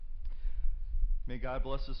May God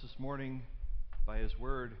bless us this morning by His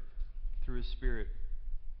Word, through His Spirit,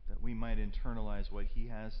 that we might internalize what He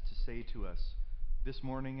has to say to us this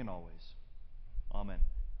morning and always. Amen.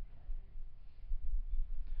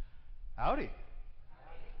 Howdy.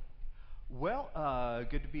 Well,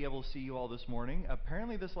 good to be able to see you all this morning.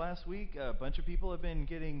 Apparently this last week, a bunch of people have been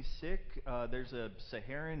getting sick. There's a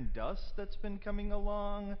Saharan dust that's been coming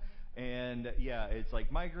along. And yeah, it's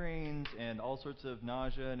like migraines and all sorts of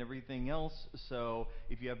nausea and everything else. So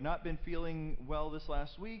if you have not been feeling well this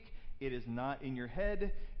last week, it is not in your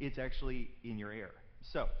head, it's actually in your air.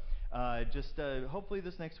 So just hopefully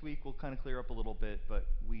this next week will kind of clear up a little bit, but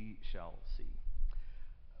we shall see.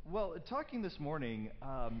 Well, talking this morning,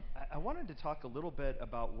 I wanted to talk a little bit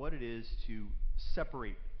about what it is to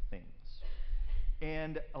separate things.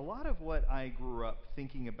 And a lot of what I grew up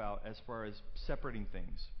thinking about as far as separating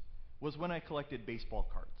things was when I collected baseball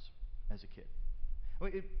cards as a kid.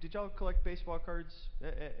 Wait, did y'all collect baseball cards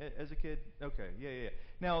as a kid? Okay, yeah.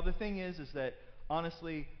 Now, the thing is that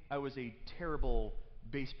honestly, I was a terrible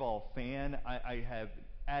baseball fan. I have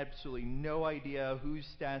absolutely no idea whose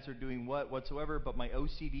stats are doing what whatsoever, but my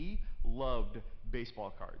OCD loved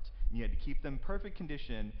baseball cards. And you had to keep them perfect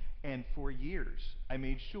condition, and for years I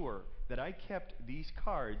made sure that I kept these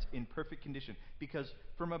cards in perfect condition, because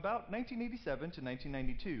from about 1987 to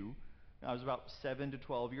 1992, I was about 7 to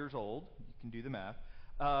 12 years old. You can do the math.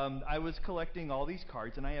 I was collecting all these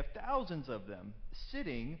cards, and I have thousands of them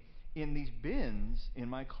sitting in these bins in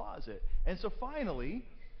my closet. And so finally,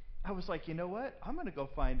 I was like, you know what? I'm going to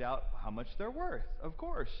go find out how much they're worth, of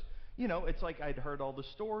course. You know, it's like I'd heard all the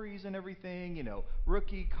stories and everything, you know,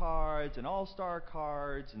 rookie cards and all-star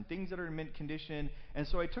cards and things that are in mint condition. And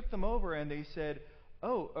so I took them over, and they said,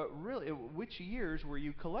 really, which years were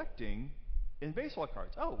you collecting in baseball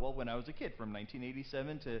cards? Oh, well, when I was a kid, from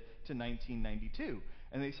 1987 to 1992.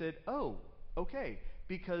 And they said, oh, okay,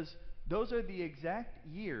 because those are the exact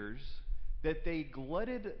years that they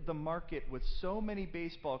glutted the market with so many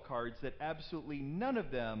baseball cards that absolutely none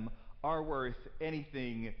of them are worth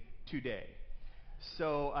anything today.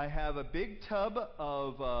 So I have a big tub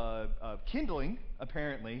of kindling,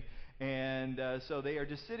 apparently, and so they are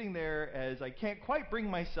just sitting there, as I can't quite bring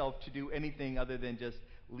myself to do anything other than just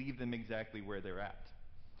leave them exactly where they're at.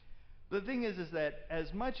 The thing is that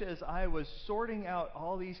as much as I was sorting out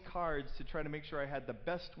all these cards to try to make sure I had the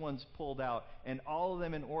best ones pulled out and all of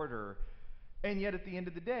them in order, and yet at the end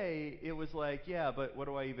of the day, it was like, yeah, but what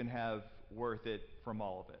do I even have worth it from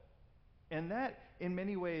all of it? And that, in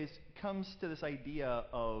many ways, comes to this idea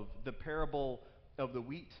of the parable of the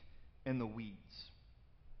wheat and the weeds.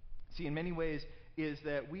 See, in many ways, is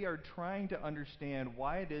that we are trying to understand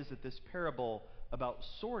why it is that this parable about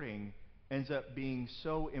sorting ends up being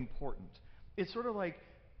so important. It's sort of like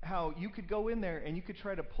how you could go in there and you could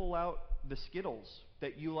try to pull out the Skittles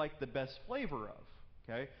that you like the best flavor of,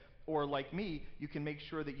 okay? Or like me, you can make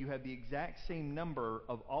sure that you have the exact same number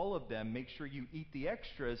of all of them, make sure you eat the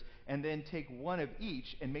extras, and then take one of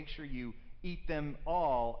each and make sure you eat them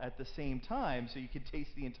all at the same time so you can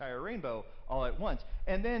taste the entire rainbow all at once.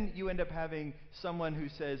 And then you end up having someone who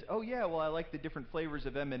says, oh yeah, well I like the different flavors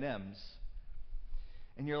of M&Ms.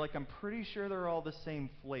 And you're like, I'm pretty sure they're all the same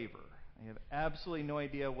flavor. I have absolutely no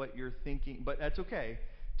idea what you're thinking, but that's okay.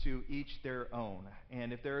 To each their own.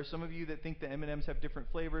 And if there are some of you that think the M&Ms have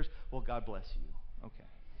different flavors, well, God bless you. Okay.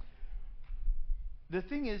 The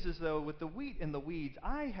thing is though, with the wheat and the weeds,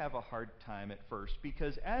 I have a hard time at first,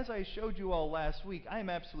 because as I showed you all last week, I'm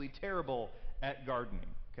absolutely terrible at gardening.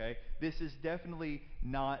 Okay, this is definitely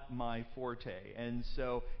not my forte. And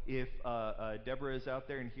so if Deborah is out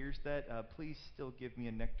there and hears that, please still give me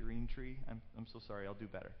a nectarine tree. I'm so sorry, I'll do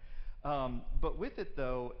better. But with it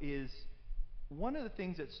though is, one of the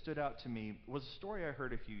things that stood out to me was a story I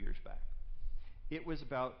heard a few years back. It was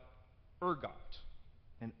about ergot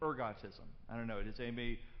and ergotism. I don't know, has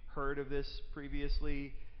anybody heard of this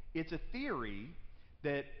previously? It's a theory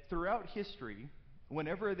that throughout history,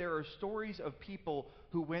 whenever there are stories of people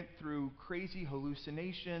who went through crazy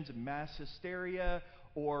hallucinations, mass hysteria,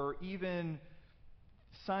 or even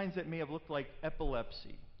signs that may have looked like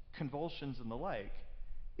epilepsy, convulsions and the like,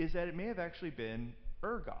 is that it may have actually been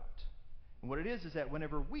ergot. And what it is that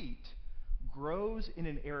whenever wheat grows in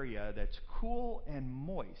an area that's cool and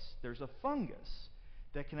moist, there's a fungus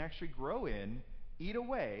that can actually grow in, eat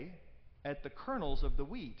away at the kernels of the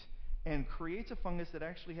wheat, and creates a fungus that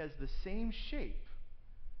actually has the same shape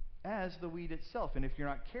as the wheat itself. And if you're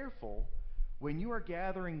not careful, when you are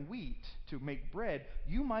gathering wheat to make bread,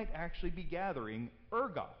 you might actually be gathering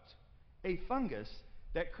ergot, a fungus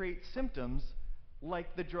that creates symptoms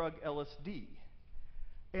like the drug LSD.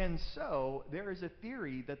 And so there is a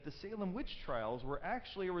theory that the Salem witch trials were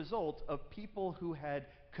actually a result of people who had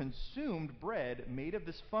consumed bread made of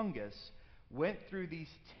this fungus, went through these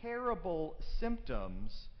terrible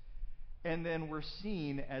symptoms, and then were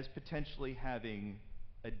seen as potentially having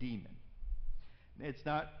a demon. It's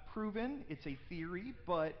not proven, it's a theory,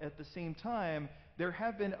 but at the same time, there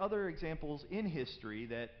have been other examples in history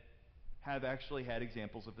that have actually had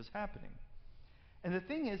examples of this happening. And the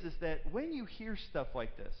thing is that when you hear stuff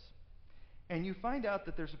like this, and you find out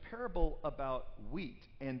that there's a parable about wheat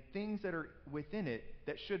and things that are within it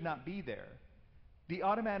that should not be there, the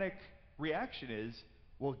automatic reaction is,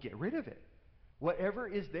 well, get rid of it. Whatever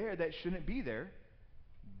is there that shouldn't be there,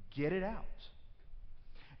 get it out.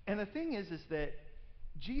 And the thing is that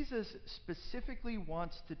Jesus specifically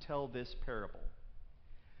wants to tell this parable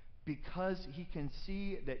because he can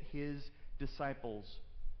see that his disciples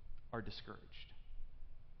are discouraged.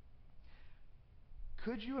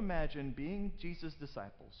 Could you imagine being Jesus'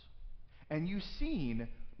 disciples and you've seen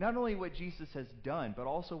not only what Jesus has done, but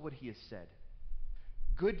also what he has said?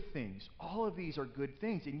 Good things. All of these are good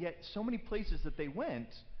things, and yet so many places that they went,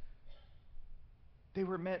 they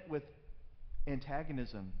were met with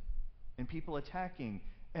antagonism and people attacking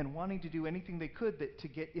and wanting to do anything they could to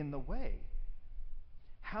get in the way.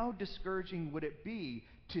 How discouraging would it be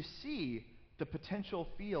to see the potential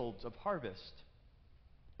fields of harvest,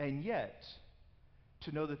 and yet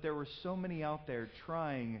to know that there were so many out there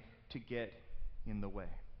trying to get in the way?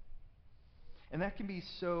 And that can be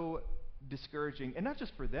so discouraging, and not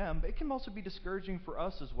just for them, but it can also be discouraging for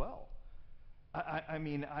us as well.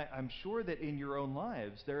 I'm sure that in your own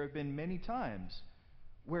lives there have been many times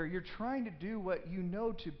where you're trying to do what you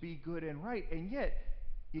know to be good and right, and yet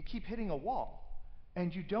you keep hitting a wall,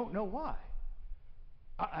 and you don't know why.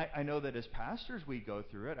 I know that as pastors we go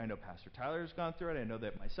through it. I know Pastor Tyler's gone through it. I know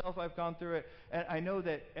that myself I've gone through it. And I know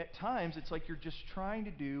that at times it's like you're just trying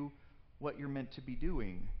to do what you're meant to be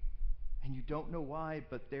doing, and you don't know why,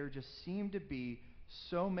 but there just seem to be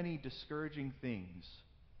so many discouraging things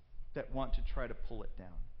that want to try to pull it down.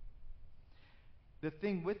 The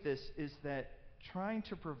thing with this is that trying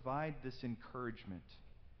to provide this encouragement,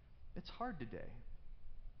 it's hard today.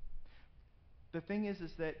 The thing is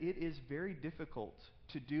that it is very difficult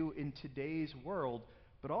to do in today's world,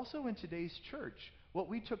 but also in today's church, what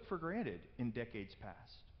we took for granted in decades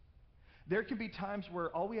past. There can be times where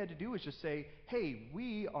all we had to do was just say, hey,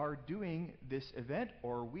 we are doing this event,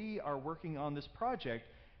 or we are working on this project,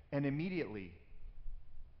 and immediately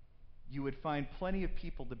you would find plenty of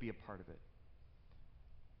people to be a part of it.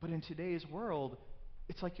 But in today's world,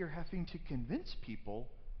 it's like you're having to convince people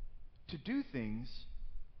to do things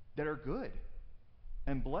that are good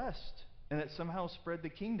and blessed and that somehow spread the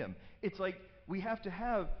kingdom. It's like we have to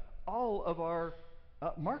have all of our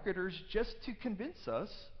marketers just to convince us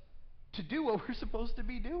to do what we're supposed to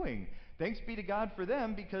be doing. Thanks be to God for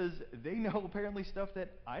them, because they know apparently stuff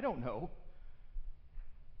that I don't know.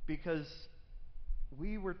 Because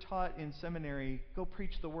we were taught in seminary, go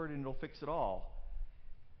preach the word and it'll fix it all.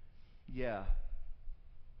 Yeah,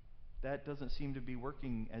 that doesn't seem to be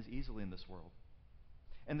working as easily in this world.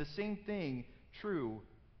 And the same thing true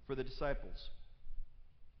for the disciples.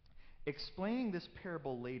 Explaining this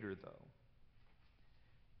parable later, though,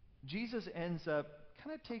 Jesus ends up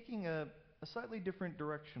kind of taking a slightly different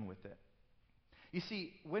direction with it. You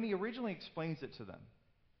see, when he originally explains it to them,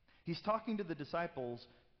 he's talking to the disciples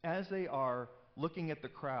as they are looking at the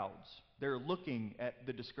crowds. They're looking at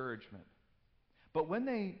the discouragement. But when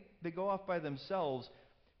they go off by themselves,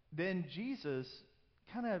 then Jesus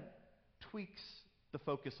kind of tweaks the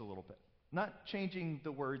focus a little bit. Not changing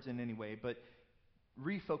the words in any way, but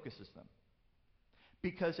refocuses them.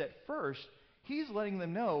 Because at first, he's letting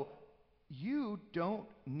them know, you don't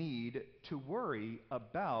need to worry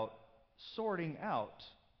about sorting out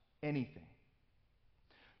anything.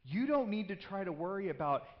 You don't need to try to worry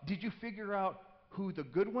about, did you figure out who the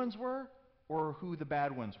good ones were or who the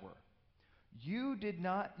bad ones were? You do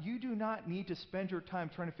not need to spend your time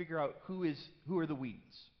trying to figure out who are the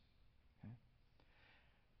weeds. Okay?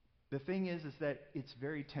 The thing is that it's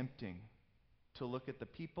very tempting to look at the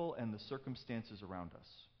people and the circumstances around us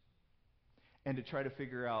and to try to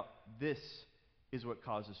figure out, this is what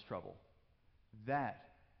causes trouble. That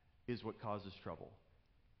is what causes trouble.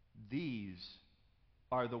 These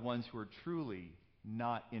are the ones who are truly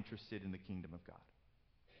not interested in the kingdom of God.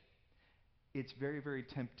 It's very, very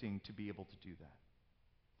tempting to be able to do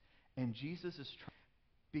that. And Jesus is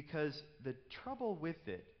trying, because the trouble with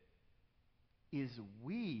it is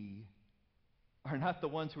we are not the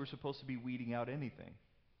ones who are supposed to be weeding out anything.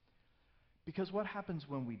 Because what happens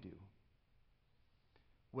when we do?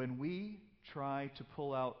 When we try to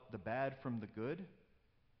pull out the bad from the good,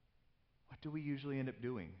 what do we usually end up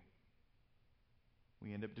doing?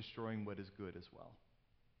 We end up destroying what is good as well.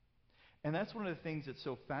 And that's one of the things that's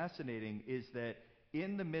so fascinating, is that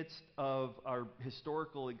in the midst of our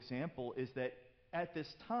historical example, is that at this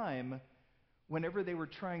time, whenever they were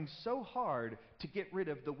trying so hard to get rid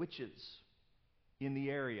of the witches in the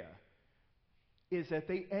area, is that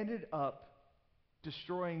they ended up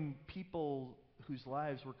destroying people whose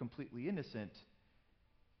lives were completely innocent.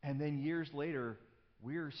 And then years later,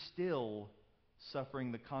 we're still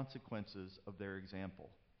suffering the consequences of their example.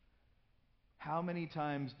 How many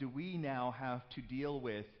times do we now have to deal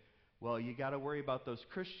with, well, you got to worry about those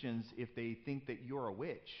Christians if they think that you're a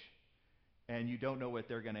witch and you don't know what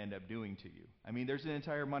they're going to end up doing to you. I mean, there's an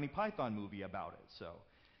entire Monty Python movie about it, so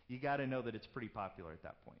you got to know that it's pretty popular at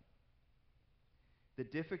that point. The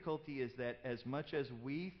difficulty is that as much as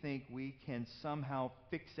we think we can somehow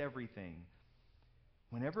fix everything,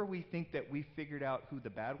 whenever we think that we've figured out who the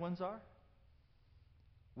bad ones are,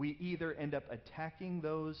 we either end up attacking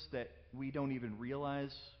those that we don't even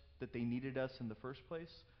realize that they needed us in the first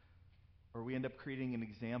place, or we end up creating an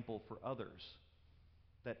example for others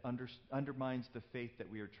that undermines the faith that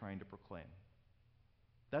we are trying to proclaim.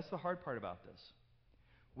 That's the hard part about this.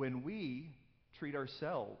 When we treat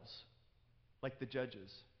ourselves like the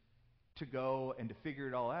judges to go and to figure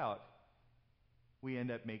it all out, we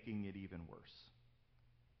end up making it even worse.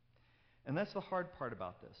 And that's the hard part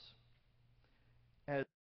about this.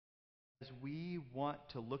 As we want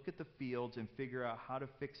to look at the fields and figure out how to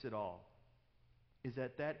fix it all, is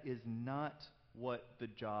that is not what the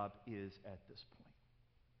job is at this point.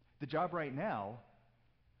 The job right now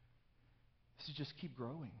is to just keep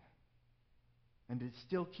growing and to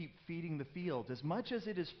still keep feeding the fields. As much as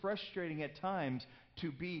it is frustrating at times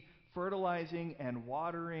to be fertilizing and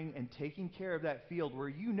watering and taking care of that field where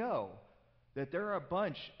you know that there are a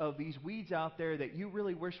bunch of these weeds out there that you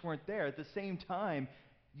really wish weren't there, at the same time,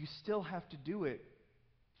 you still have to do it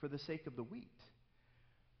for the sake of the wheat.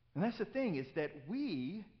 And that's the thing, is that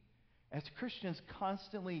we, as Christians,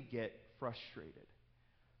 constantly get frustrated.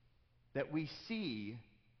 That we see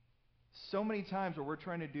so many times where we're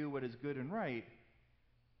trying to do what is good and right,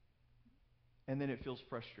 and then it feels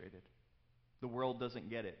frustrated. The world doesn't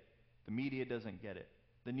get it. The media doesn't get it.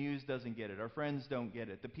 The news doesn't get it. Our friends don't get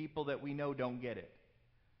it. The people that we know don't get it.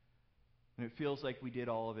 And it feels like we did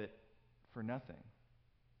all of it for nothing.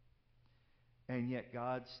 And yet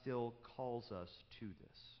God still calls us to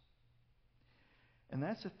this. And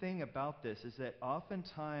that's the thing about this, is that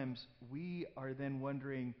oftentimes we are then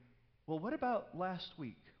wondering, well, what about last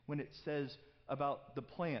week when it says about the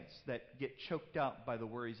plants that get choked out by the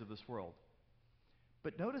worries of this world?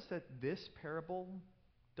 But notice that this parable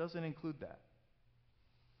doesn't include that.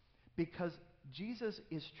 Because Jesus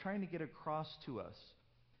is trying to get across to us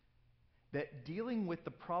that dealing with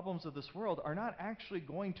the problems of this world are not actually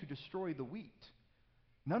going to destroy the wheat.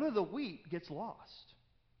 None of the wheat gets lost.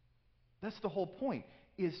 That's the whole point,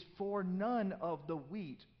 is for none of the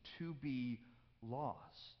wheat to be lost.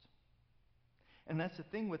 And that's the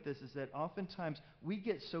thing with this, is that oftentimes we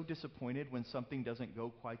get so disappointed when something doesn't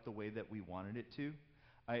go quite the way that we wanted it to.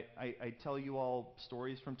 I tell you all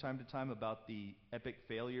stories from time to time about the epic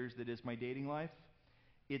failures that is my dating life.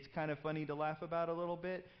 It's kind of funny to laugh about a little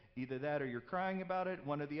bit. Either that or you're crying about it,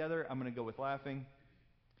 one or the other. I'm going to go with laughing.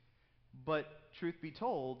 But truth be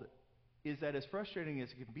told, is that as frustrating as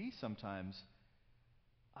it can be sometimes,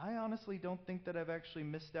 I honestly don't think that I've actually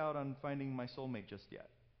missed out on finding my soulmate just yet.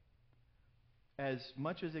 As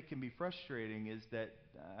much as it can be frustrating, is that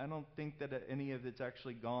I don't think that any of it's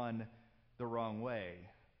actually gone the wrong way.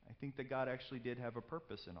 I think that God actually did have a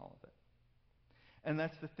purpose in all of it. And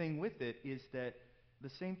that's the thing with it, is that the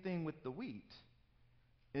same thing with the wheat,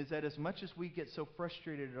 is that as much as we get so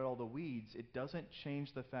frustrated at all the weeds, it doesn't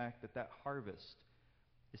change the fact that that harvest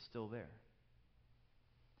is still there.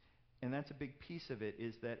 And that's a big piece of it,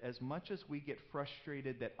 is that as much as we get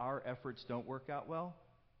frustrated that our efforts don't work out well,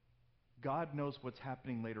 God knows what's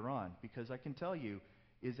happening later on. Because I can tell you,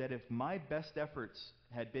 is that if my best efforts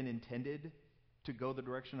had been intended to go the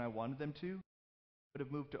direction I wanted them to, I would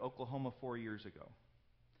have moved to Oklahoma 4 years ago.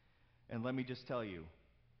 And let me just tell you,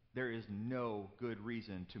 there is no good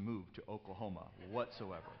reason to move to Oklahoma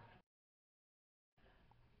whatsoever.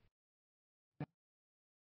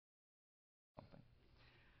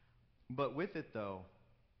 But with it, though,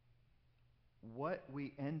 what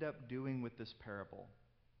we end up doing with this parable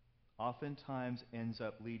oftentimes ends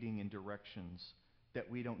up leading in directions that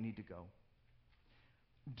we don't need to go.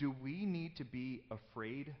 Do we need to be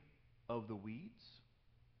afraid of the weeds?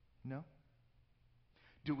 No.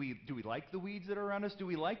 Do we like the weeds that are around us? Do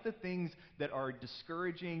we like the things that are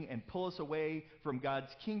discouraging and pull us away from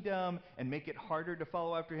God's kingdom and make it harder to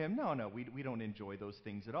follow after him? No, we don't enjoy those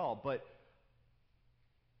things at all. But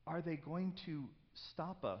are they going to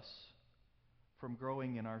stop us from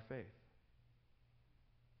growing in our faith?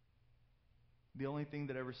 The only thing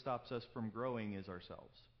that ever stops us from growing is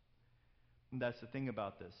ourselves. And that's the thing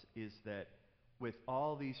about this, is that with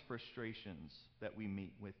all these frustrations that we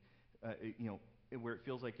meet with, where it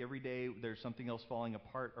feels like every day there's something else falling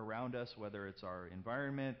apart around us, whether it's our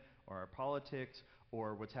environment or our politics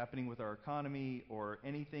or what's happening with our economy or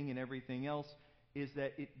anything and everything else, is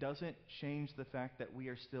that it doesn't change the fact that we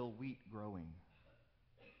are still wheat growing.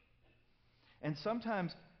 And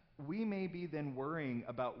sometimes we may be then worrying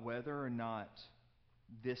about whether or not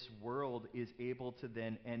this world is able to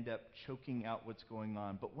then end up choking out what's going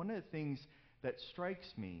on. But one of the things that strikes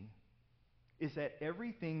me is that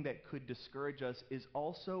everything that could discourage us is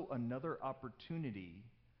also another opportunity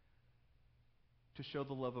to show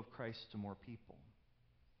the love of Christ to more people.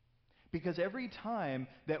 Because every time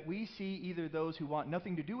that we see either those who want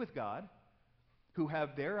nothing to do with God, who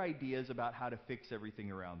have their ideas about how to fix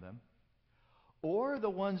everything around them, or the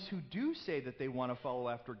ones who do say that they want to follow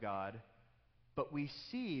after God, but we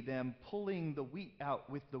see them pulling the wheat out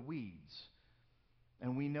with the weeds,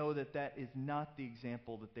 and we know that that is not the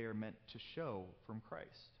example that they are meant to show from Christ.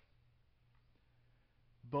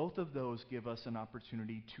 Both of those give us an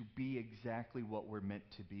opportunity to be exactly what we're meant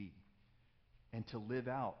to be and to live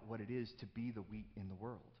out what it is to be the wheat in the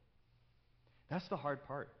world. That's the hard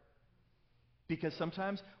part. Because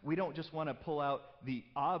sometimes we don't just want to pull out the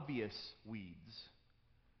obvious weeds.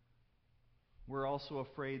 We're also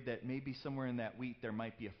afraid that maybe somewhere in that wheat there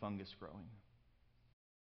might be a fungus growing.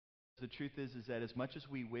 The truth is that as much as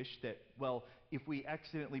we wish that, well, if we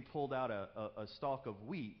accidentally pulled out a stalk of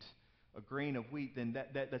wheat, a grain of wheat, then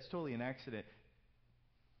that's totally an accident.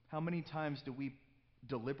 How many times do we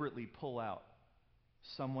deliberately pull out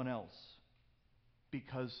someone else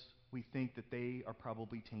because we think that they are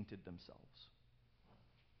probably tainted themselves?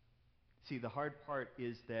 See, the hard part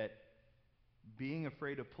is that being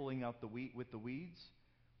afraid of pulling out the wheat with the weeds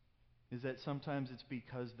is that sometimes it's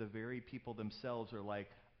because the very people themselves are like,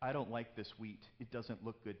 I don't like this wheat. It doesn't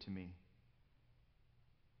look good to me.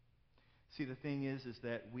 See, the thing is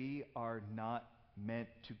that we are not meant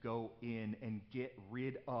to go in and get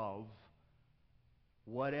rid of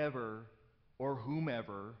whatever or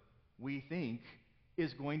whomever we think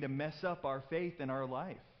is going to mess up our faith and our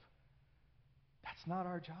life. That's not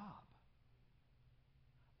our job.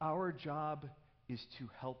 Our job is to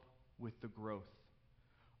help with the growth.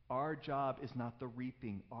 Our job is not the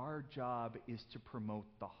reaping. Our job is to promote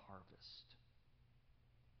the harvest.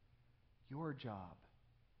 Your job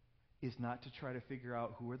is not to try to figure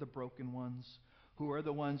out who are the broken ones, who are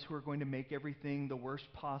the ones who are going to make everything the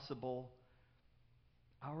worst possible.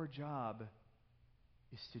 Our job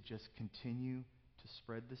is to just continue to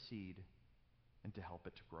spread the seed and to help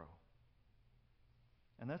it to grow.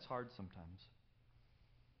 And that's hard sometimes.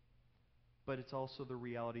 But it's also the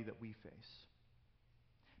reality that we face.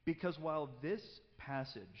 Because while this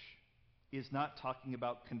passage is not talking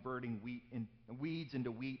about converting weeds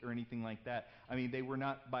into wheat or anything like that. I mean, they were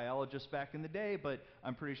not biologists back in the day, but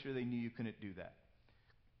I'm pretty sure they knew you couldn't do that.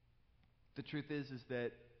 The truth is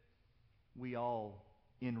that we all,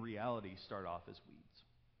 in reality, start off as weeds.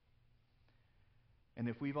 And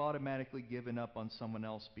if we've automatically given up on someone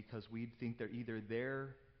else because we think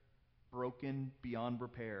they're broken beyond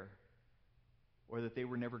repair, or that they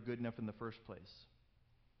were never good enough in the first place,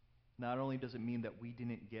 not only does it mean that we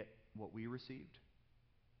didn't get what we received,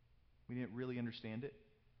 we didn't really understand it,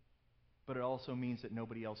 but it also means that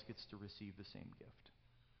nobody else gets to receive the same gift.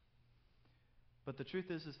 But the truth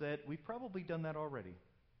is that we've probably done that already.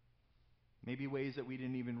 Maybe ways that we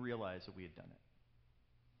didn't even realize that we had done it.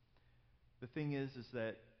 The thing is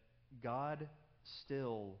that God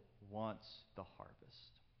still wants the harvest.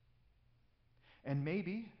 And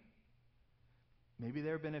maybe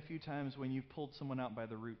there have been a few times when you've pulled someone out by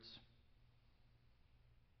the roots,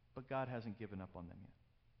 but God hasn't given up on them yet.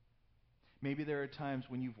 Maybe there are times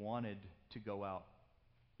when you've wanted to go out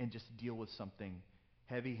and just deal with something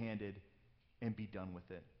heavy-handed and be done with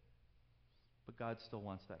it. But God still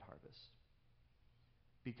wants that harvest.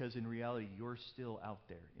 Because in reality, you're still out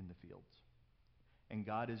there in the fields. And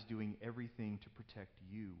God is doing everything to protect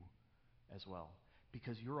you as well.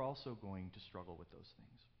 Because you're also going to struggle with those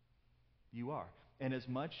things. You are. And as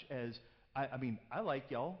much as, I like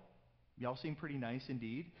y'all. Y'all seem pretty nice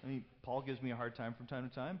indeed. I mean, Paul gives me a hard time from time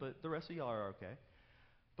to time, but the rest of y'all are okay.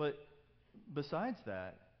 But besides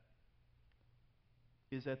that,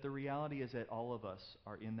 is that the reality is that all of us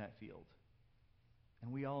are in that field.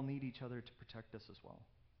 And we all need each other to protect us as well.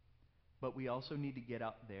 But we also need to get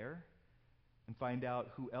out there and find out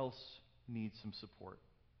who else needs some support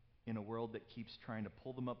in a world that keeps trying to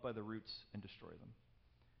pull them up by the roots and destroy them.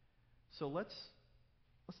 So let's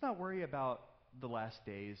not worry about the last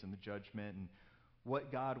days and the judgment and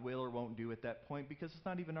what God will or won't do at that point, because it's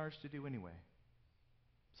not even ours to do anyway.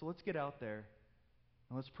 So let's get out there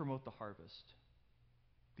and let's promote the harvest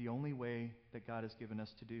the only way that God has given us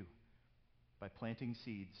to do, by planting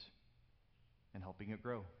seeds and helping it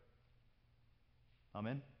grow.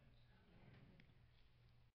 Amen.